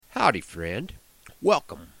Howdy, friend.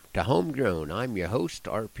 Welcome to Homegrown. I'm your host,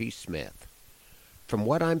 R.P. Smith. From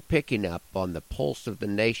what I'm picking up on the pulse of the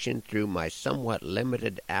nation through my somewhat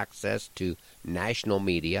limited access to national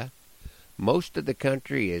media, most of the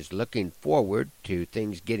country is looking forward to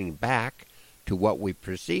things getting back to what we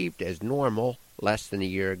perceived as normal less than a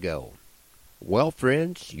year ago. Well,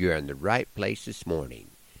 friends, you're in the right place this morning,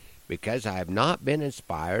 because I have not been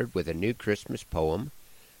inspired with a new Christmas poem,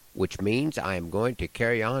 which means I am going to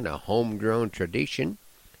carry on a homegrown tradition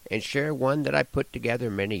and share one that I put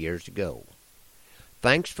together many years ago.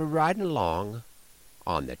 Thanks for riding along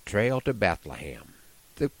on the trail to Bethlehem.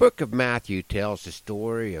 The book of Matthew tells the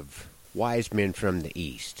story of wise men from the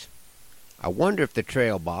east. I wonder if the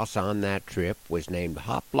trail boss on that trip was named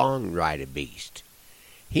Hopalong Ride-a-Beast.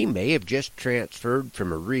 He may have just transferred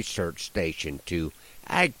from a research station to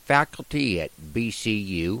ag faculty at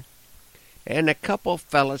BCU, and a couple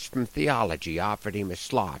fellas from theology offered him a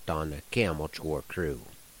slot on the camel chore crew.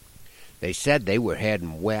 They said they were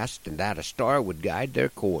heading west and that a star would guide their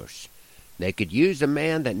course. They could use a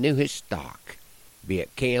man that knew his stock, be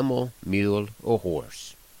it camel, mule, or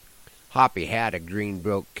horse. Hoppy had a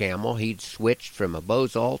green-broke camel he'd switched from a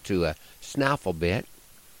bozal to a snaffle bit.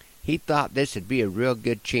 He thought this would be a real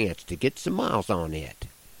good chance to get some miles on it.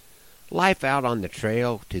 Life out on the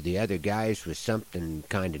trail to the other guys was something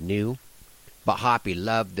kind of new. But Hoppy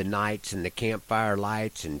loved the nights and the campfire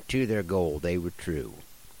lights, and to their goal they were true.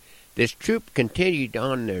 This troop continued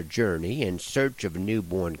on their journey in search of a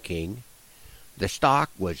newborn king. The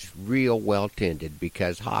stock was real well tended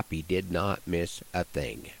because Hoppy did not miss a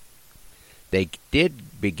thing. They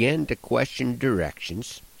did begin to question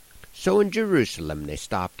directions, so in Jerusalem they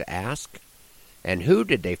stopped to ask, and who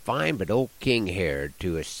did they find but old King Herod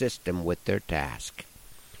to assist them with their task?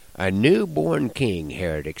 A newborn king,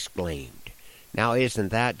 Herod exclaimed. Now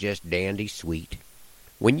isn't that just dandy sweet?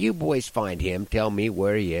 When you boys find him, tell me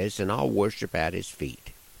where he is, and I'll worship at his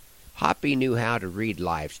feet. Hoppy knew how to read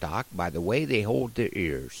livestock by the way they hold their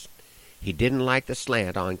ears. He didn't like the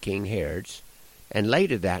slant on King Herod's, and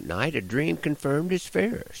later that night a dream confirmed his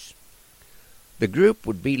fears. The group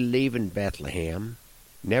would be leaving Bethlehem,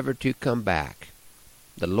 never to come back.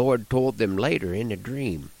 The Lord told them later in a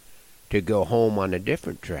dream to go home on a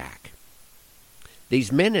different track. These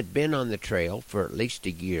men had been on the trail for at least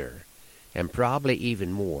a year, and probably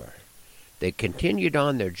even more. They continued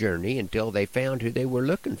on their journey until they found who they were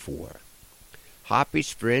looking for.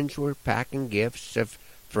 Hoppy's friends were packing gifts of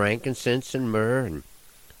frankincense and myrrh, and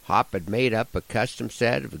Hop had made up a custom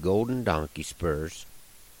set of golden donkey spurs.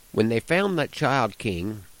 When they found that child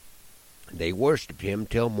king, they worshipped him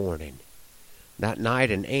till morning. That night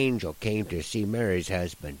an angel came to see Mary's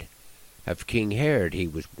husband. Of King Herod he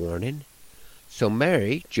was warning. So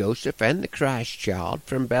Mary, Joseph, and the Christ child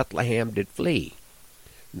from Bethlehem did flee.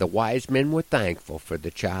 The wise men were thankful for the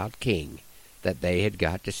child king that they had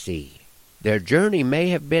got to see. Their journey may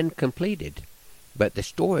have been completed, but the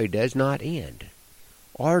story does not end.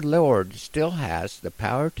 Our Lord still has the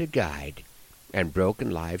power to guide and broken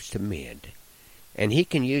lives to mend, and he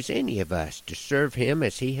can use any of us to serve him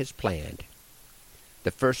as he has planned.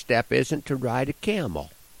 The first step isn't to ride a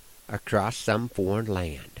camel across some foreign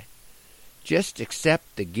land. Just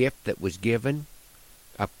accept the gift that was given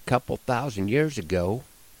a couple thousand years ago.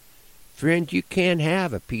 Friend, you can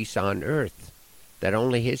have a peace on earth that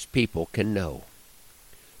only his people can know.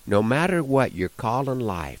 No matter what your call in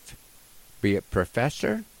life, be it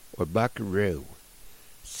professor or buckaroo,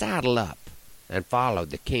 saddle up and follow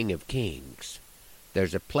the King of Kings.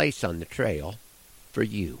 There's a place on the trail for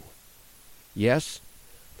you. Yes,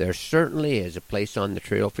 there certainly is a place on the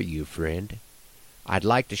trail for you, friend. I'd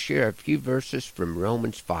like to share a few verses from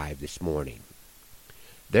Romans 5 this morning.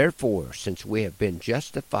 Therefore, since we have been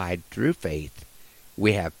justified through faith,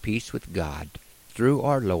 we have peace with God through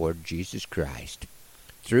our Lord Jesus Christ,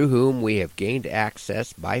 through whom we have gained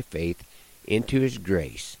access by faith into his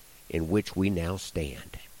grace, in which we now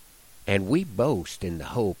stand. And we boast in the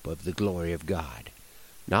hope of the glory of God.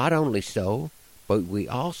 Not only so, but we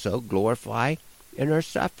also glorify in our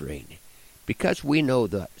suffering, because we know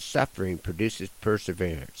that suffering produces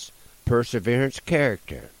perseverance, perseverance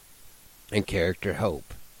character, and character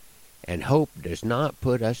hope. And hope does not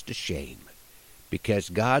put us to shame, because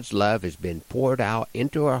God's love has been poured out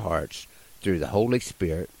into our hearts through the Holy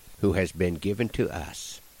Spirit who has been given to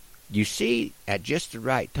us. You see, at just the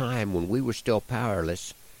right time when we were still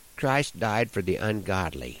powerless, Christ died for the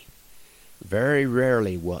ungodly. Very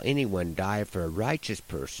rarely will anyone die for a righteous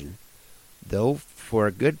person, though for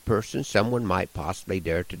a good person someone might possibly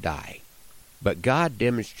dare to die. But God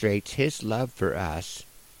demonstrates his love for us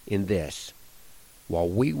in this: while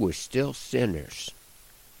we were still sinners,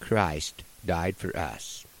 Christ died for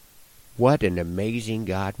us. What an amazing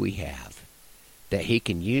God we have, that He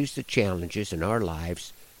can use the challenges in our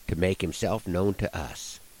lives to make Himself known to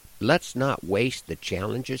us. Let's not waste the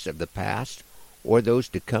challenges of the past or those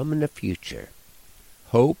to come in the future.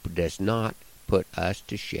 Hope does not put us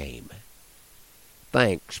to shame.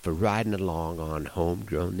 Thanks for riding along on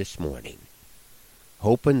Homegrown this morning.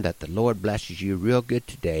 Hoping that the Lord blesses you real good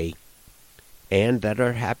today, and that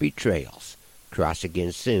our happy trails cross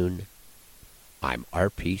again soon. I'm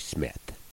R.P. Smith.